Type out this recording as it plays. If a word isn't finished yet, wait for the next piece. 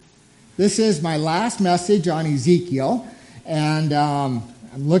This is my last message on Ezekiel, and I'm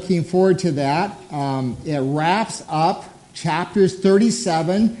looking forward to that. It wraps up chapters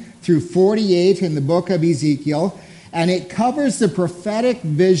 37 through 48 in the book of Ezekiel, and it covers the prophetic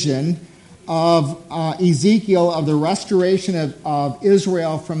vision of Ezekiel of the restoration of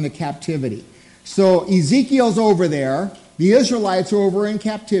Israel from the captivity. So Ezekiel's over there, the Israelites are over in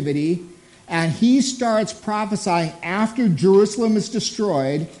captivity, and he starts prophesying after Jerusalem is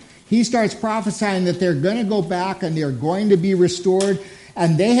destroyed. He starts prophesying that they're going to go back and they're going to be restored.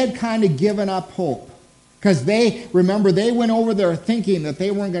 And they had kind of given up hope. Because they went over there thinking that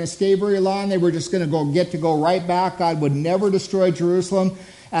they weren't going to stay very long. They were just going to go right back. God would never destroy Jerusalem.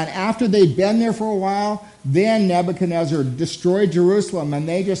 And after they'd been there for a while, then Nebuchadnezzar destroyed Jerusalem. And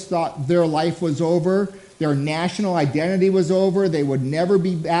they just thought their life was over. Their national identity was over. They would never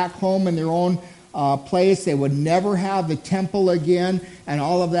be back home in their own place. They would never have the temple again and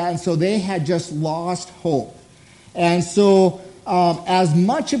all of that. And so they had just lost hope. And so as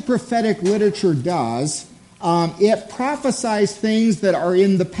much of prophetic literature does, it prophesies things that are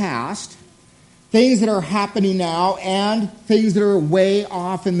in the past, things that are happening now, and things that are way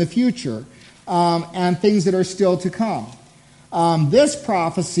off in the future, and things that are still to come. This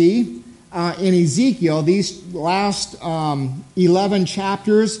prophecy in Ezekiel, these last 11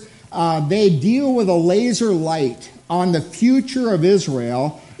 chapters, they deal with a laser light on the future of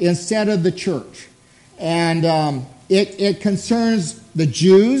Israel instead of the church. And it concerns the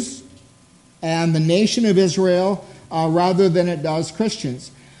Jews and the nation of Israel rather than it does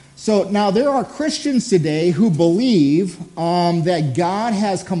Christians. So now there are Christians today who believe that God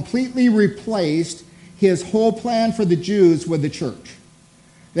has completely replaced his whole plan for the Jews with the church.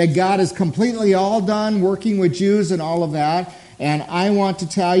 That God is completely all done working with Jews and all of that. And I want to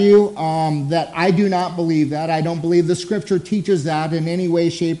tell you that I do not believe that. I don't believe the Scripture teaches that in any way,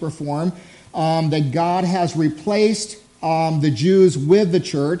 shape, or form. That God has replaced the Jews with the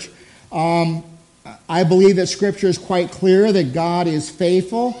church. I believe that Scripture is quite clear that God is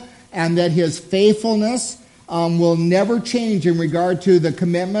faithful and that his faithfulness will never change in regard to the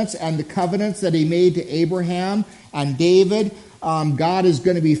commitments and the covenants that he made to Abraham and David. God is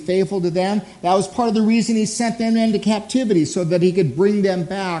going to be faithful to them. That was part of the reason he sent them into captivity, so that he could bring them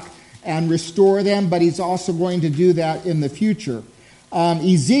back and restore them, but he's also going to do that in the future.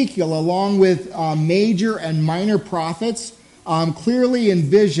 Ezekiel, along with major and minor prophets, clearly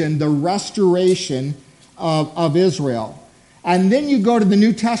envisioned the restoration of Israel. And then you go to the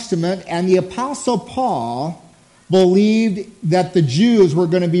New Testament, and the Apostle Paul believed that the Jews were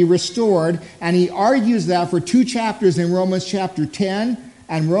going to be restored, and he argues that for 2 chapters in Romans chapter 10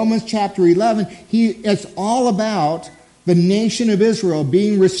 and Romans chapter 11. It's all about the nation of Israel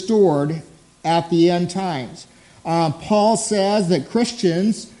being restored at the end times. Paul says that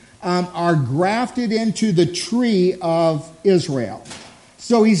Christians are grafted into the tree of Israel.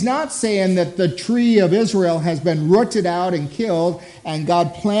 So he's not saying that the tree of Israel has been rooted out and killed and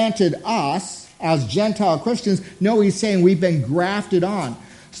God planted us as Gentile Christians. No, he's saying we've been grafted on.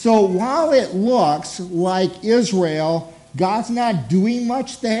 So while it looks like Israel, God's not doing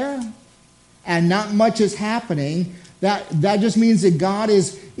much there and not much is happening, that just means that God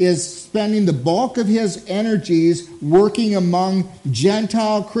is spending the bulk of his energies working among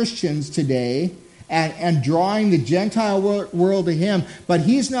Gentile Christians today and drawing the Gentile world to him. But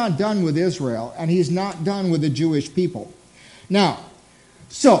he's not done with Israel, and he's not done with the Jewish people. Now,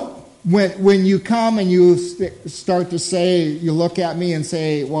 so when you come and you start to say, you look at me and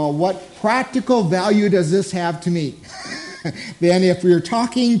say, well, what practical value does this have to me? Then if we're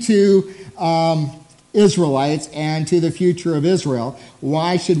talking to Israelites and to the future of Israel,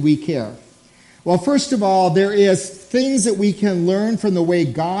 why should we care? Well, first of all, there is things that we can learn from the way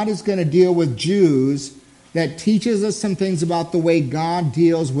God is going to deal with Jews that teaches us some things about the way God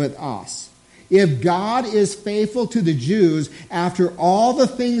deals with us. If God is faithful to the Jews after all the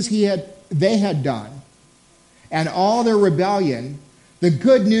things they had done and all their rebellion, the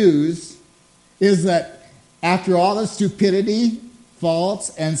good news is that after all the stupidity,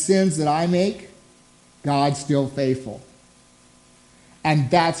 faults, and sins that I make, God's still faithful. And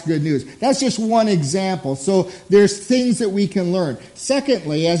that's good news. That's just one example. So there's things that we can learn.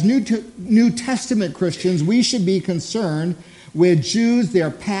 Secondly, as New Testament Christians, we should be concerned with Jews, their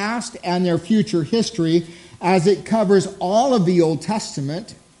past and their future history, as it covers all of the Old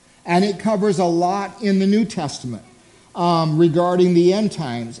Testament, and it covers a lot in the New Testament regarding the end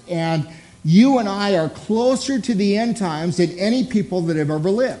times. And you and I are closer to the end times than any people that have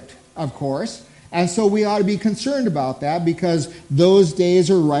ever lived, of course. And so we ought to be concerned about that because those days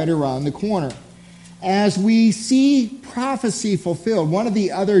are right around the corner. as we see prophecy fulfilled, one of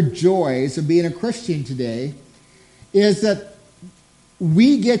the other joys of being a Christian today is that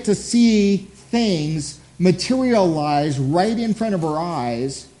we get to see things materialize right in front of our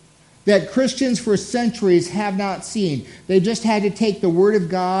eyes that Christians for centuries have not seen. They just had to take the Word of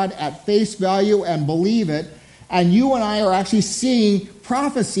God at face value and believe it. And you and I are actually seeing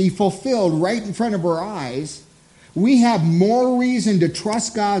prophecy fulfilled right in front of our eyes. We have more reason to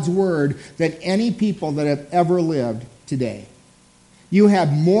trust God's Word than any people that have ever lived today. You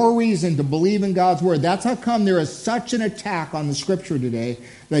have more reason to believe in God's Word. That's how come there is such an attack on the Scripture today.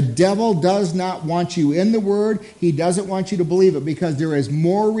 The devil does not want you in the Word. He doesn't want you to believe it, because there is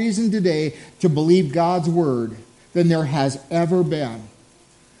more reason today to believe God's Word than there has ever been.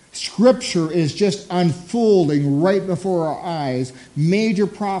 Scripture is just unfolding right before our eyes. Major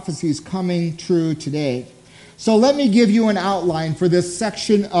prophecies coming true today. So let me give you an outline for this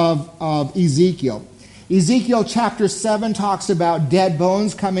section of Ezekiel. Ezekiel chapter 7 talks about dead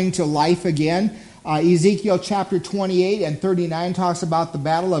bones coming to life again. Ezekiel chapter 28 and 39 talks about the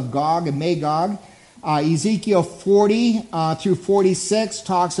battle of Gog and Magog. Ezekiel 40 through 46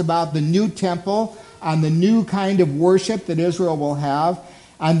 talks about the new temple and the new kind of worship that Israel will have.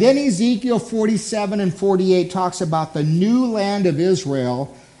 And then Ezekiel 47 and 48 talks about the new land of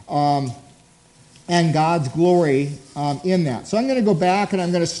Israel and God's glory in that. So I'm going to go back and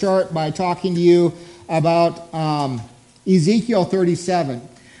I'm going to start by talking to you about Ezekiel 37.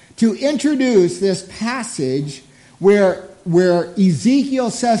 To introduce this passage where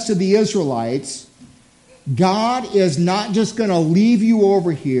Ezekiel says to the Israelites, God is not just going to leave you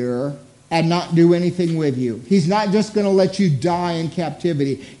over here and not do anything with you. He's not just going to let you die in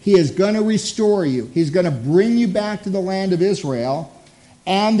captivity. He is going to restore you. He's going to bring you back to the land of Israel.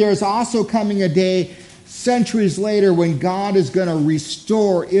 And there's also coming a day centuries later when God is going to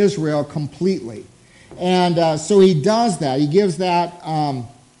restore Israel completely. And so he does that. He gives that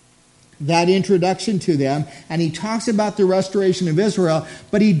introduction to them, and he talks about the restoration of Israel,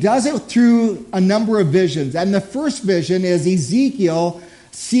 but he does it through a number of visions. And the first vision is Ezekiel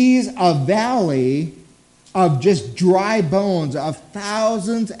sees a valley of just dry bones, of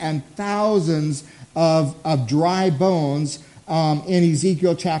thousands and thousands of dry bones in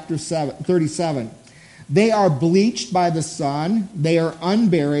Ezekiel chapter 37. They are bleached by the sun, they are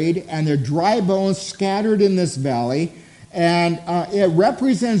unburied, and their dry bones scattered in this valley. And it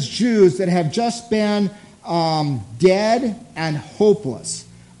represents Jews that have just been dead and hopeless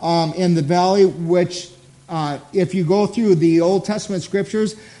in the valley, which, if you go through the Old Testament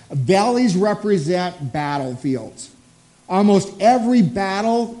scriptures, valleys represent battlefields. Almost every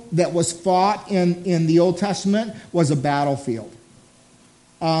battle that was fought in the Old Testament was a battlefield.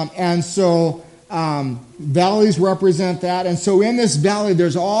 And so valleys represent that. And so in this valley,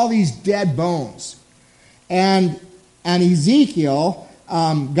 there's all these dead bones. And Ezekiel,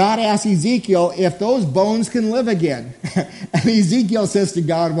 God asks Ezekiel if those bones can live again. And Ezekiel says to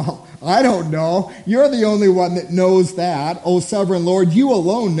God, well, I don't know. You're the only one that knows that. O sovereign Lord, you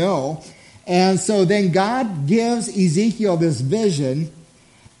alone know. And so then God gives Ezekiel this vision,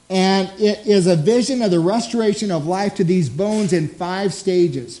 and it is a vision of the restoration of life to these bones in 5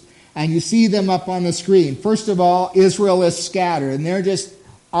 stages. And you see them up on the screen. First of all, Israel is scattered, and they're just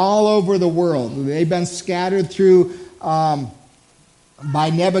all over the world. They've been scattered through by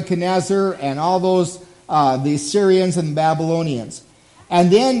Nebuchadnezzar and all those, the Assyrians and the Babylonians.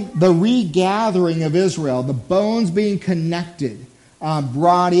 And then the regathering of Israel, the bones being connected,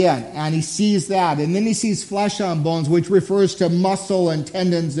 brought in, and he sees that. And then he sees flesh on bones, which refers to muscle and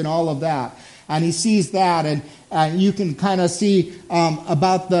tendons and all of that. And he sees that, and you can kind of see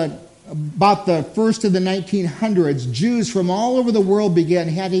about the first of the 1900s, Jews from all over the world began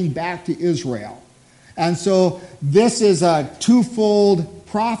heading back to Israel. And so this is a twofold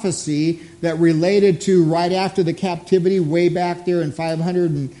prophecy that related to right after the captivity, way back there in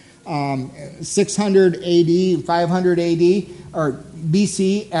 600 AD, 500 AD, or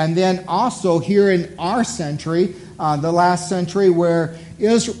BC, and then also here in our century, the last century, where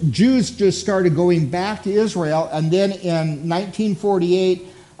Jews just started going back to Israel, and then in 1948,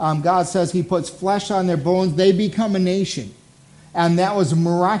 God says he puts flesh on their bones. They become a nation. And that was a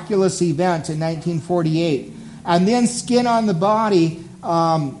miraculous event in 1948. And then skin on the body,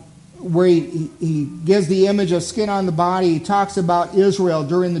 where he gives the image of skin on the body. He talks about Israel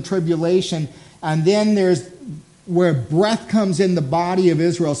during the tribulation. And then there's where breath comes in the body of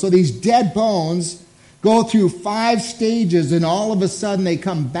Israel. So these dead bones go through 5 stages, and all of a sudden they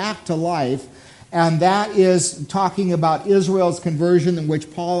come back to life. And that is talking about Israel's conversion, in which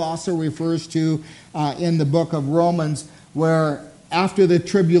Paul also refers to in the book of Romans, where after the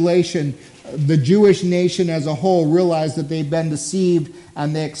tribulation, the Jewish nation as a whole realize that they've been deceived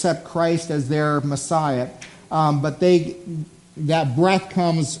and they accept Christ as their Messiah. But that breath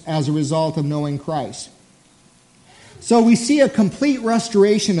comes as a result of knowing Christ. So we see a complete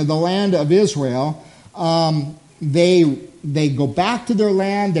restoration of the land of Israel. They go back to their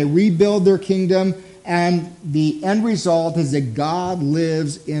land, they rebuild their kingdom, and the end result is that God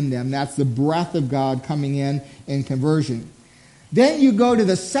lives in them. That's the breath of God coming in conversion. Then you go to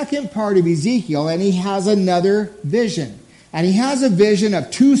the second part of Ezekiel, and he has another vision. And he has a vision of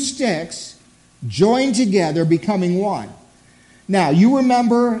two sticks joined together, becoming one. Now, you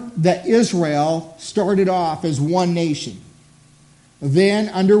remember that Israel started off as one nation. Then,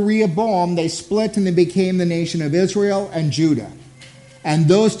 under Rehoboam, they split and they became the nation of Israel and Judah. And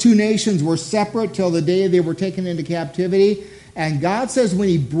those two nations were separate till the day they were taken into captivity. And God says when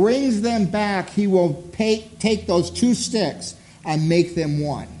he brings them back, he will take those two sticks and make them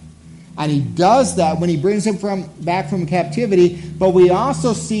one. And he does that when he brings them back from captivity. But we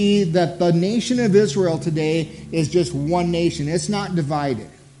also see that the nation of Israel today is just one nation. It's not divided.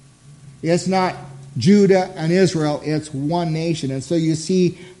 It's not Judah and Israel. It's one nation. And so you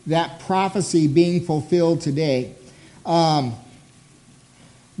see that prophecy being fulfilled today. God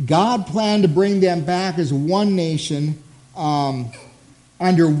planned to bring them back as one nation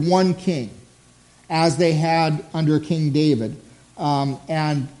under one king, as they had under King David.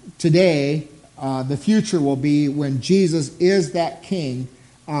 And today, the future will be when Jesus is that king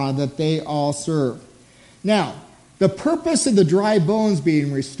that they all serve. Now, the purpose of the dry bones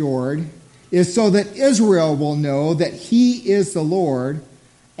being restored is so that Israel will know that he is the Lord,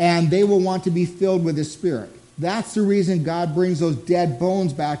 and they will want to be filled with his Spirit. That's the reason God brings those dead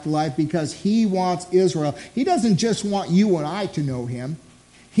bones back to life, because he wants Israel. He doesn't just want you and I to know him.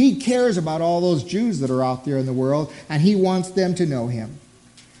 He cares about all those Jews that are out there in the world, and he wants them to know him.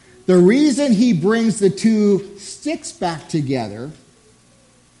 The reason he brings the two sticks back together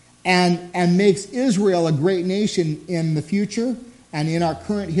and makes Israel a great nation in the future and in our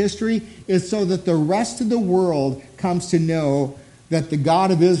current history is so that the rest of the world comes to know that the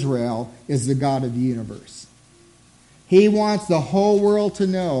God of Israel is the God of the universe. He wants the whole world to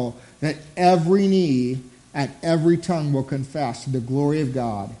know that every knee and every tongue will confess to the glory of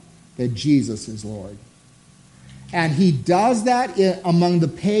God that Jesus is Lord. And he does that among the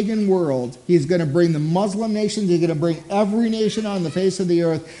pagan world. He's going to bring the Muslim nations, he's going to bring every nation on the face of the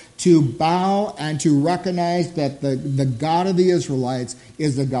earth to bow and to recognize that the God of the Israelites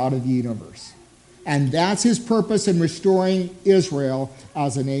is the God of the universe. And that's his purpose in restoring Israel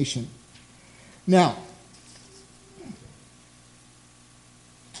as a nation. Now,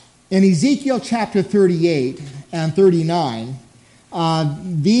 in Ezekiel chapter 38 and 39,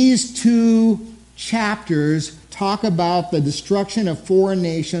 these two chapters talk about the destruction of foreign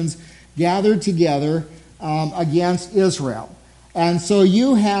nations gathered together against Israel. And so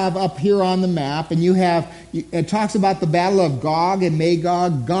you have up here on the map, and it talks about the battle of Gog and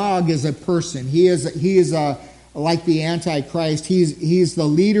Magog. Gog is a person. He is like the Antichrist. He's the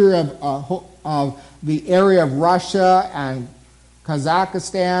leader of the area of Russia and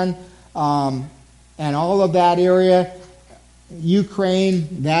Kazakhstan, and all of that area,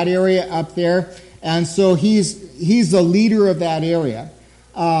 Ukraine, that area up there. And so he's the leader of that area.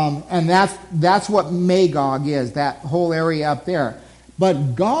 And that's what Magog is, that whole area up there.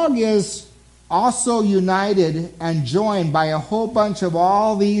 But Gog is also united and joined by a whole bunch of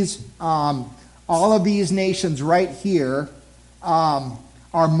all of these nations right here are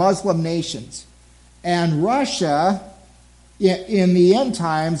Muslim nations. And Russia, in the end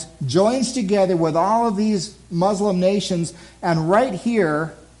times, joins together with all of these Muslim nations, and right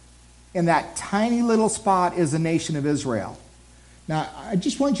here in that tiny little spot is the nation of Israel. Now, I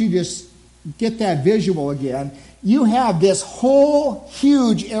just want you to just get that visual again. You have this whole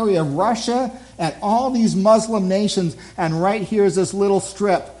huge area of Russia and all these Muslim nations, and right here is this little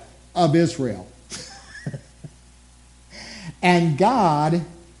strip of Israel. And God,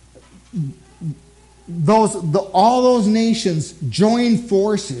 all those nations join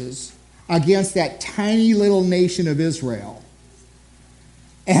forces against that tiny little nation of Israel.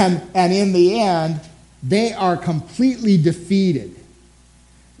 And in the end, they are completely defeated.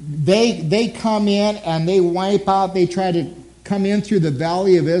 They come in and they wipe out. They try to come in through the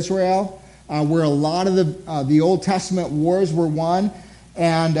Valley of Israel, where a lot of the Old Testament wars were won,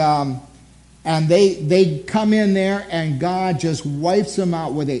 and they come in there, and God just wipes them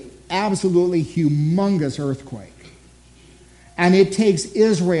out with an absolutely humongous earthquake. And it takes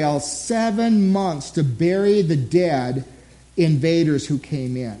Israel 7 months to bury the dead invaders who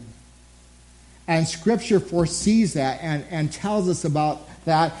came in. And Scripture foresees that and tells us about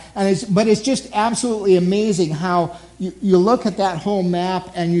that. But it's just absolutely amazing how you look at that whole map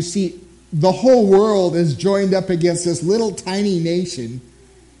and you see the whole world is joined up against this little tiny nation.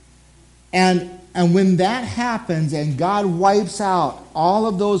 And when that happens and God wipes out all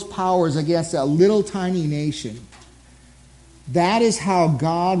of those powers against that little tiny nation, that is how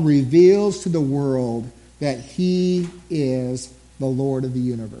God reveals to the world that he is the Lord of the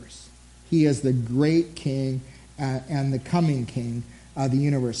universe. He is the great king and the coming king of the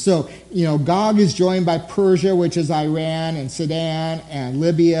universe. So, Gog is joined by Persia, which is Iran and Sudan and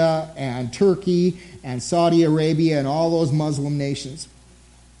Libya and Turkey and Saudi Arabia and all those Muslim nations.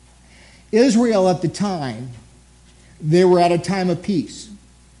 Israel at the time, they were at a time of peace.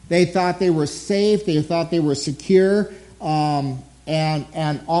 They thought they were safe. They thought they were secure.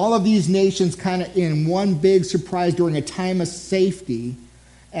 And all of these nations kind of in one big surprise during a time of safety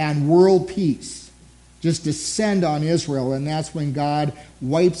and world peace just descend on Israel. And that's when God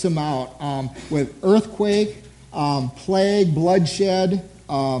wipes them out with earthquake, plague, bloodshed,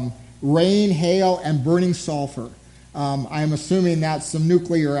 rain, hail, and burning sulfur. I'm assuming that's some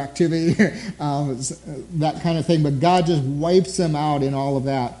nuclear activity, that kind of thing. But God just wipes them out in all of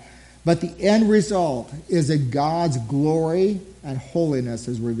that. But the end result is that God's glory and holiness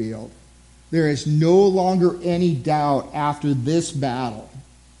is revealed. There is no longer any doubt after this battle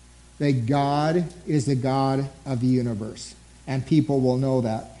that God is the God of the universe. And people will know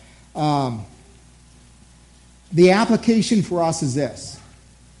that. The application for us is this.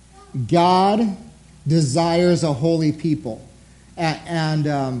 God desires a holy people.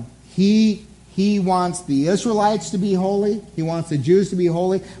 And he wants the Israelites to be holy. He wants the Jews to be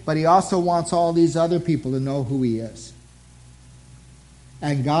holy. But he also wants all these other people to know who he is.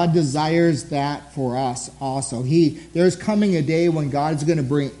 And God desires that for us also. There's coming a day when God's going to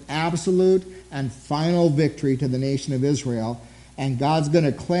bring absolute and final victory to the nation of Israel. And God's going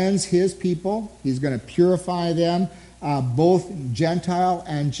to cleanse his people. He's going to purify them, both Gentile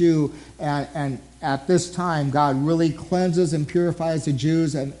and Jew. And at this time, God really cleanses and purifies the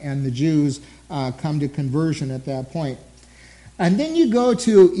Jews, and the Jews come to conversion at that point. And then you go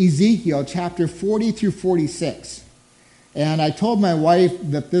to Ezekiel chapter 40 through 46. And I told my wife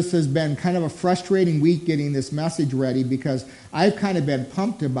that this has been kind of a frustrating week getting this message ready because I've kind of been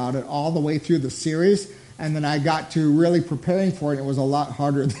pumped about it all the way through the series. And then I got to really preparing for it, and it was a lot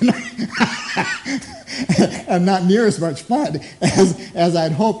harder than and not near as much fun as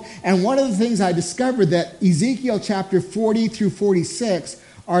I'd hoped. And one of the things I discovered that Ezekiel chapter 40 through 46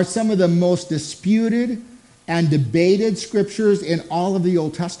 are some of the most disputed and debated scriptures in all of the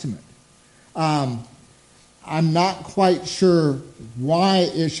Old Testament. I'm not quite sure why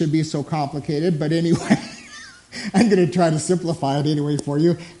it should be so complicated, but anyway, I'm going to try to simplify it anyway for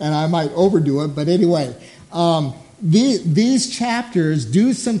you, and I might overdo it, but anyway. These chapters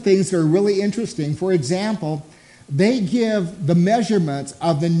do some things that are really interesting. For example, they give the measurements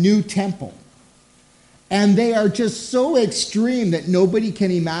of the new temple, and they are just so extreme that nobody can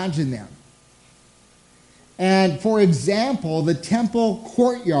imagine them. And for example, the temple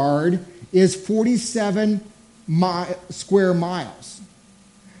courtyard is 47 square miles.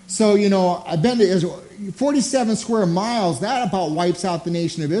 So, I've been to Israel. 47 square miles, that about wipes out the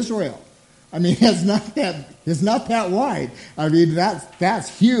nation of Israel. I mean, it's not that wide. I mean,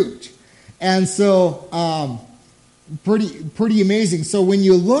 that's huge. And so, pretty amazing. So when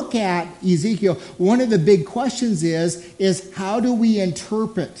you look at Ezekiel, one of the big questions is how do we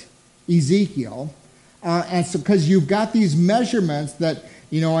interpret Ezekiel? And so, because you've got these measurements that,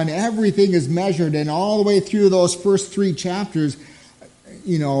 and everything is measured, and all the way through those first 3 chapters,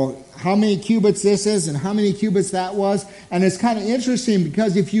 how many cubits this is and how many cubits that was. And it's kind of interesting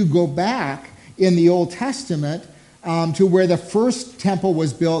because if you go back in the Old Testament to where the first temple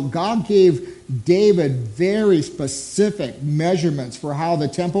was built, God gave David very specific measurements for how the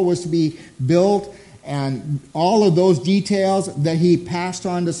temple was to be built, and all of those details that he passed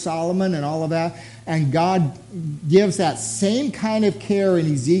on to Solomon and all of that. And God gives that same kind of care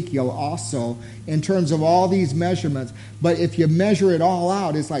in Ezekiel also in terms of all these measurements. But if you measure it all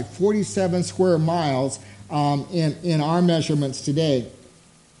out, it's like 47 square miles in our measurements today.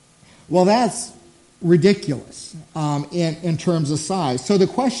 Well, that's ridiculous in terms of size. So the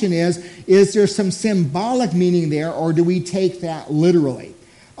question is there some symbolic meaning there, or do we take that literally?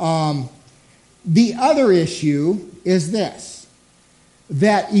 The other issue is this,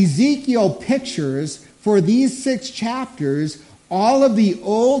 that Ezekiel pictures for these 6 chapters all of the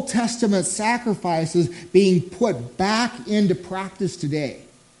Old Testament sacrifices being put back into practice today,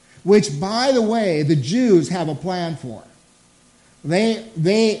 which, by the way, the Jews have a plan for.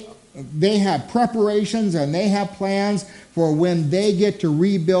 They they have preparations and they have plans for when they get to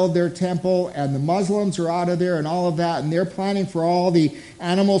rebuild their temple, and the Muslims are out of there and all of that, and they're planning for all the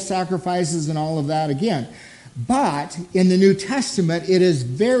animal sacrifices and all of that again. But in the New Testament, it is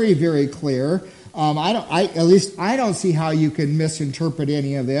very, very clear. At least I don't see how you can misinterpret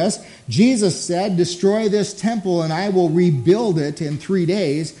any of this. Jesus said, "Destroy this temple and I will rebuild it in 3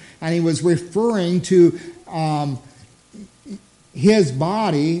 days." And he was referring to his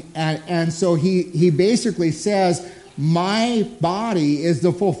body. And so he basically says, my body is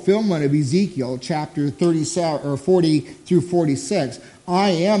the fulfillment of Ezekiel chapter 37 or 40 through 46. I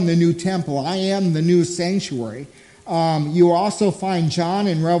am the new temple. I am the new sanctuary. You also find John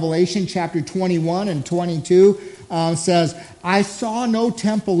in Revelation chapter 21 and 22 says, "I saw no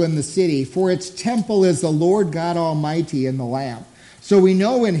temple in the city, for its temple is the Lord God Almighty and the Lamb." So we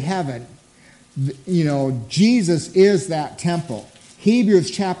know in heaven, Jesus is that temple. Hebrews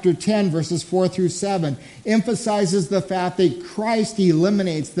chapter 10, verses 4 through 7 emphasizes the fact that Christ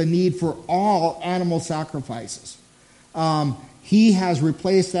eliminates the need for all animal sacrifices. He has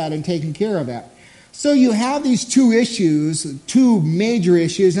replaced that and taken care of that. So you have these two issues, two major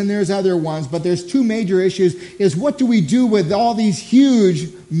issues, and there's other ones, but there's two major issues, is what do we do with all these huge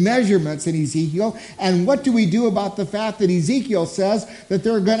measurements in Ezekiel, and what do we do about the fact that Ezekiel says that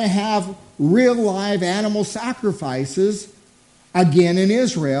they're going to have real live animal sacrifices again in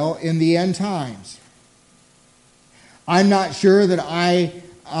Israel in the end times. I'm not sure that I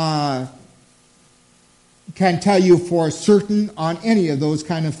can tell you for certain on any of those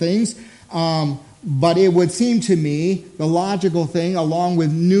kind of things, but it would seem to me the logical thing, along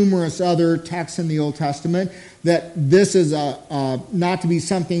with numerous other texts in the Old Testament, that this is not to be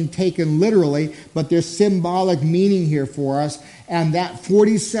something taken literally, but there's symbolic meaning here for us, and that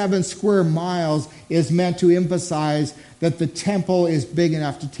 47 square miles is meant to emphasize that the temple is big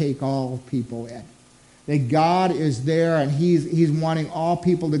enough to take all people in. That God is there and he's wanting all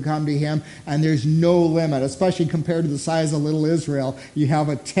people to come to him, and there's no limit, especially compared to the size of little Israel. You have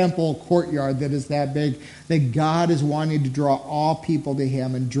a temple courtyard that is that big, that God is wanting to draw all people to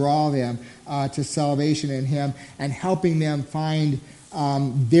him and draw them to salvation in him and helping them find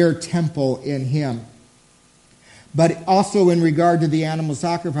their temple in him. But also in regard to the animal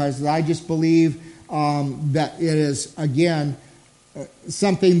sacrifices, I just believe that it is, again,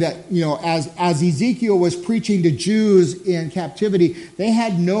 something that, as Ezekiel was preaching to Jews in captivity, they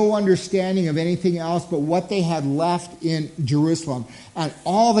had no understanding of anything else but what they had left in Jerusalem. And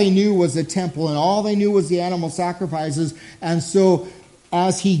all they knew was the temple, and all they knew was the animal sacrifices. And so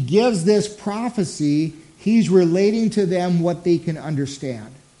as he gives this prophecy, he's relating to them what they can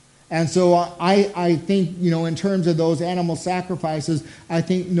understand. And so I think, in terms of those animal sacrifices, I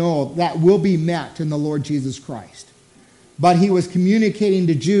think, no, that will be met in the Lord Jesus Christ. But he was communicating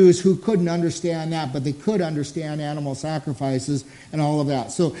to Jews who couldn't understand that, but they could understand animal sacrifices and all of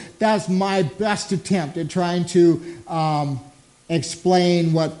that. So that's my best attempt at trying to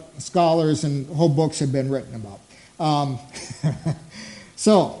explain what scholars and whole books have been written about.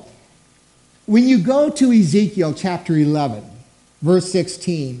 So when you go to Ezekiel chapter 11, verse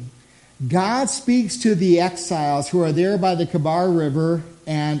 16, God speaks to the exiles who are there by the Kebar River,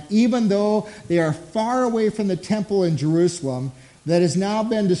 and even though they are far away from the temple in Jerusalem that has now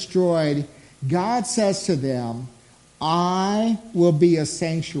been destroyed, God says to them, I will be a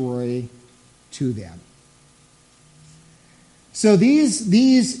sanctuary to them. So these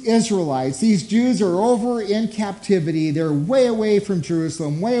Israelites, these Jews are over in captivity. They're way away from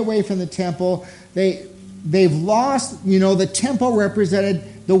Jerusalem, way away from the temple. They've lost, the temple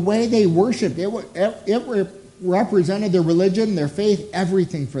represented the way they worshiped. It represented their religion, their faith,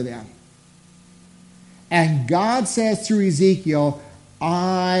 everything for them. And God says through Ezekiel,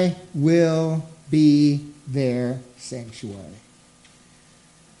 I will be their sanctuary.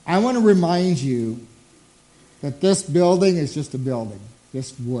 I want to remind you that this building is just a building.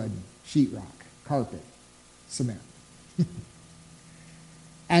 Just wood, sheetrock, carpet, cement.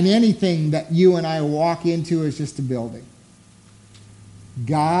 And anything that you and I walk into is just a building.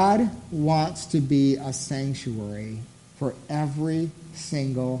 God wants to be a sanctuary for every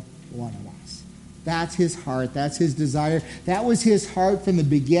single one of us. That's his heart. That's his desire. That was his heart from the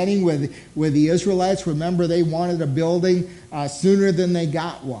beginning with the Israelites. Remember, they wanted a building sooner than they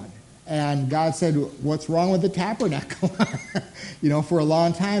got one. And God said, what's wrong with the tabernacle? For a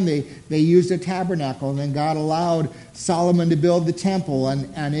long time they used a tabernacle, and then God allowed Solomon to build the temple,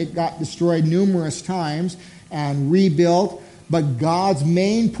 and it got destroyed numerous times and rebuilt. But God's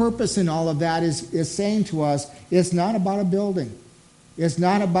main purpose in all of that is saying to us, it's not about a building. It's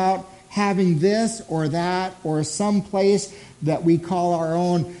not about having this or that or some place that we call our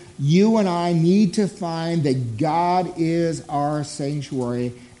own. you and I need to find that God is our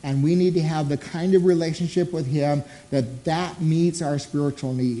sanctuary, and we need to have the kind of relationship with him that meets our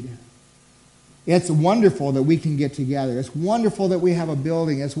spiritual need. It's wonderful that we can get together. It's wonderful that we have a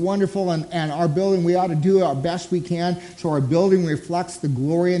building. It's wonderful, and our building, we ought to do our best we can so our building reflects the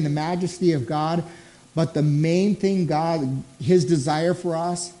glory and the majesty of God. But the main thing God, his desire for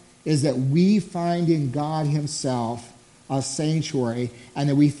us, is that we find in God himself a sanctuary, and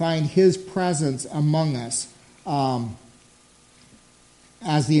that we find his presence among us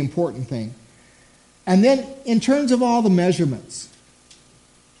as the important thing. And then in terms of all the measurements,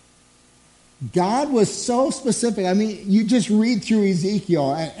 God was so specific. I mean, you just read through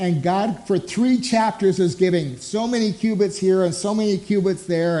Ezekiel, and God for 3 chapters is giving so many cubits here and so many cubits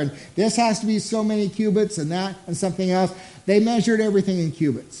there, and this has to be so many cubits and that and something else. They measured everything in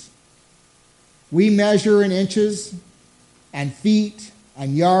cubits. We measure in inches and feet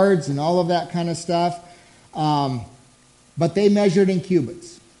and yards and all of that kind of stuff, but they measured in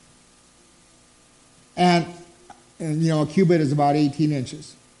cubits. And a cubit is about 18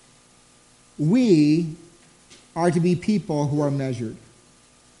 inches. We are to be people who are measured.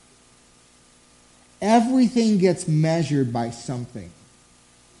 Everything gets measured by something.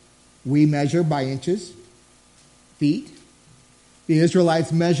 We measure by inches, feet. The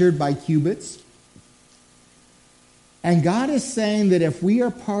Israelites measured by cubits. And God is saying that if we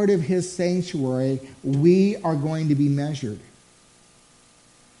are part of his sanctuary, we are going to be measured.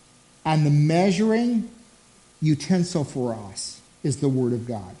 And the measuring utensil for us is the Word of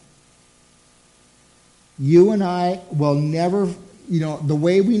God. You and I will never, the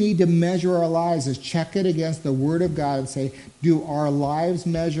way we need to measure our lives is check it against the Word of God and say, do our lives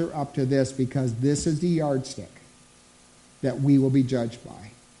measure up to this? Because this is the yardstick that we will be judged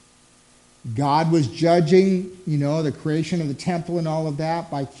by. God was judging, the creation of the temple and all of that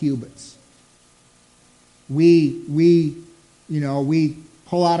by cubits. We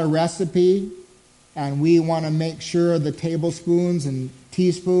pull out a recipe and we want to make sure the tablespoons and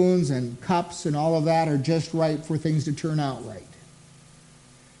teaspoons and cups and all of that are just right for things to turn out right.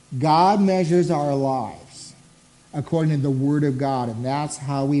 God measures our lives according to the Word of God, and that's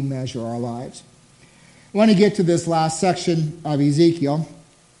how we measure our lives. I want to get to this last section of Ezekiel.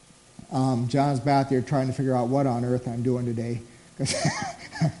 John's back there trying to figure out what on earth I'm doing today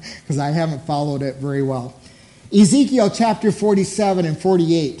because I haven't followed it very well. Ezekiel chapter 47 and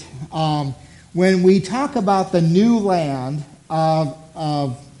 48. When we talk about the new land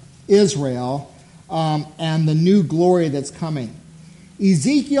of Israel and the new glory that's coming,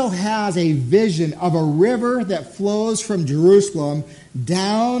 Ezekiel has a vision of a river that flows from Jerusalem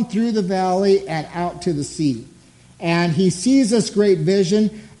down through the valley and out to the sea. And he sees this great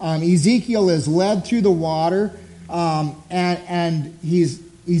vision. Ezekiel is led through the water, and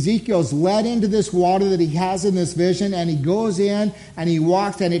Ezekiel's led into this water that he has in this vision, and he goes in and he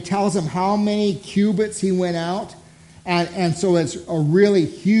walks, and it tells him how many cubits he went out. And so it's a really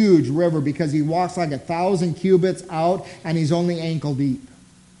huge river because he walks like 1,000 cubits out, and he's only ankle deep.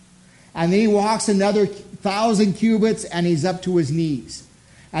 And then he walks another 1,000 cubits, and he's up to his knees.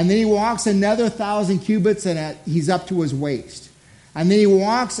 And then he walks another 1,000 cubits, and he's up to his waist. And then he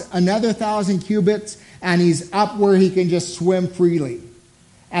walks another 1,000 cubits, and he's up where he can just swim freely.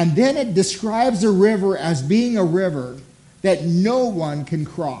 And then it describes the river as being a river that no one can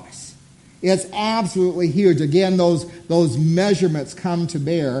cross. It's absolutely huge. Again, those measurements come to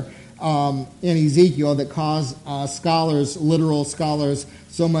bear in Ezekiel that cause literal scholars,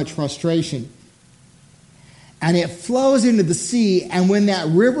 so much frustration. And it flows into the sea, and when that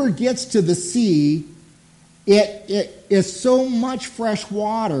river gets to the sea, it is so much fresh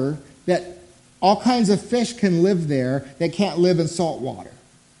water that all kinds of fish can live there that can't live in salt water.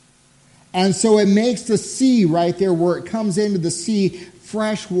 And so it makes the sea right there where it comes into the sea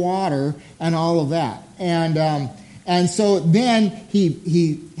fresh water and all of that. And so then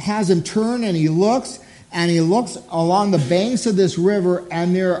he has him turn and he looks along the banks of this river,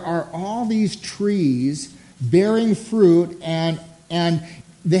 and there are all these trees bearing fruit, and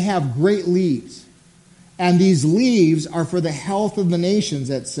they have great leaves. And these leaves are for the health of the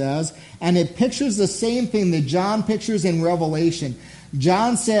nations, it says. And it pictures the same thing that John pictures in Revelation.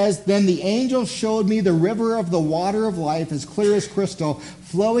 John says, "Then the angel showed me the river of the water of life, as clear as crystal,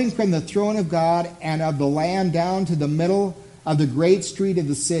 flowing from the throne of God and of the Lamb down to the middle of the great street of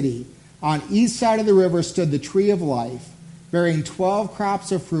the city. On each side of the river stood the tree of life, bearing 12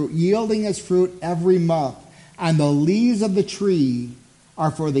 crops of fruit, yielding its fruit every month. And the leaves of the tree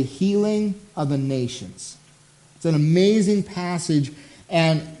are for the healing of the nations." It's an amazing passage,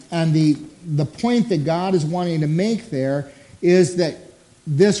 and the point that God is wanting to make there is that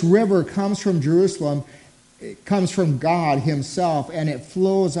this river comes from Jerusalem. It comes from God himself, and it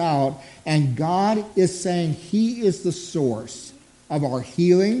flows out. And God is saying he is the source of our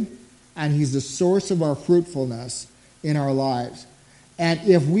healing, and he's the source of our fruitfulness in our lives. And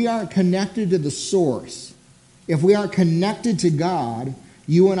if we aren't connected to the source, if we aren't connected to God,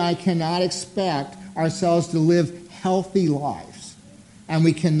 you and I cannot expect ourselves to live healthy lives. And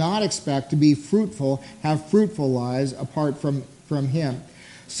we cannot expect to be fruitful, have fruitful lives apart from him.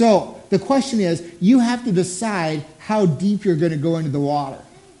 So the question is, you have to decide how deep you're going to go into the water.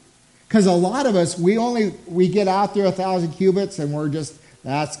 Because a lot of us, we get out there 1,000 cubits and we're just,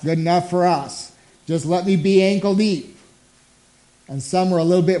 that's good enough for us. Just let me be ankle deep. And some are a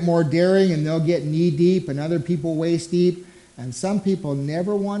little bit more daring and they'll get knee deep, and other people waist deep. And some people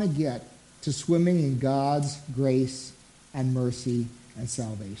never want to get to swimming in God's grace and mercy and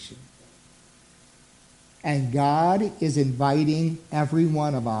salvation. And God is inviting every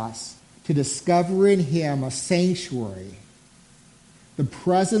one of us to discover in him a sanctuary, the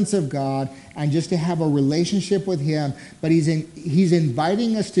presence of God, and just to have a relationship with him. But he's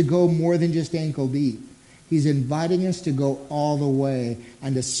inviting us to go more than just ankle deep. He's inviting us to go all the way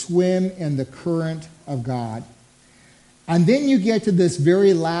and to swim in the current of God. And then you get to this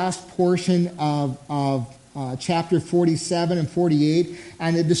very last portion of chapter 47 and 48,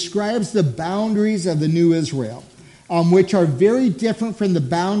 and it describes the boundaries of the new Israel, which are very different from the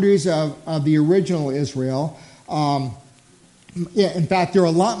boundaries of the original Israel. In fact, they're a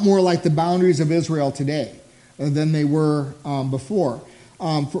lot more like the boundaries of Israel today than they were before.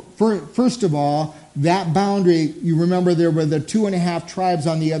 First of all, that boundary, you remember there were the 2.5 tribes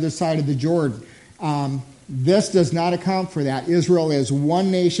on the other side of the Jordan. This does not account for that. Israel is one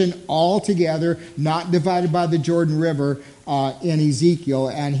nation all together, not divided by the Jordan River in Ezekiel,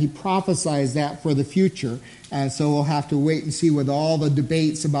 and he prophesies that for the future. And so we'll have to wait and see with all the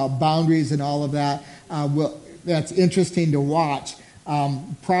debates about boundaries and all of that. That's interesting to watch.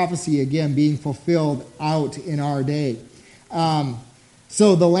 Prophecy, again, being fulfilled out in our day.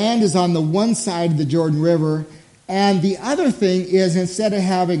 So the land is on the one side of the Jordan River. And the other thing is, instead of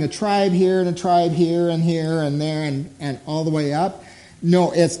having a tribe here and a tribe here and here and there and all the way up,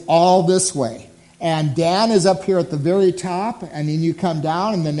 no, it's all this way. And Dan is up here at the very top, and then you come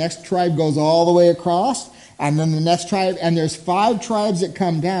down, and the next tribe goes all the way across, and then the next tribe, and there's 5 tribes that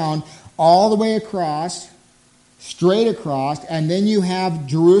come down all the way across, straight across, and then you have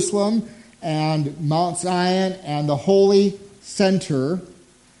Jerusalem and Mount Zion and the holy center.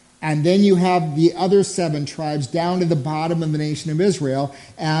 And then you have the other 7 tribes down to the bottom of the nation of Israel,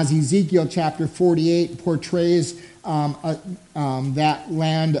 as Ezekiel chapter 48 portrays that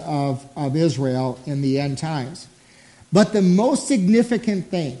land of Israel in the end times. But the most significant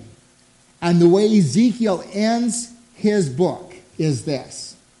thing, and the way Ezekiel ends his book, is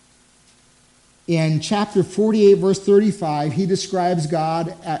this. In chapter 48, verse 35, he describes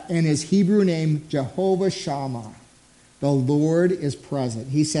God in his Hebrew name, Jehovah Shammah. The Lord is present.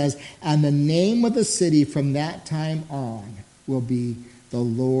 He says, and the name of the city from that time on will be, the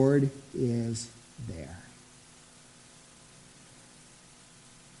Lord is there.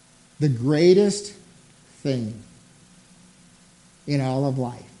 The greatest thing in all of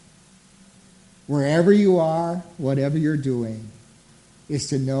life, wherever you are, whatever you're doing, is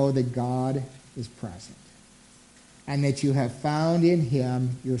to know that God is present and that you have found in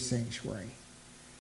him your sanctuary.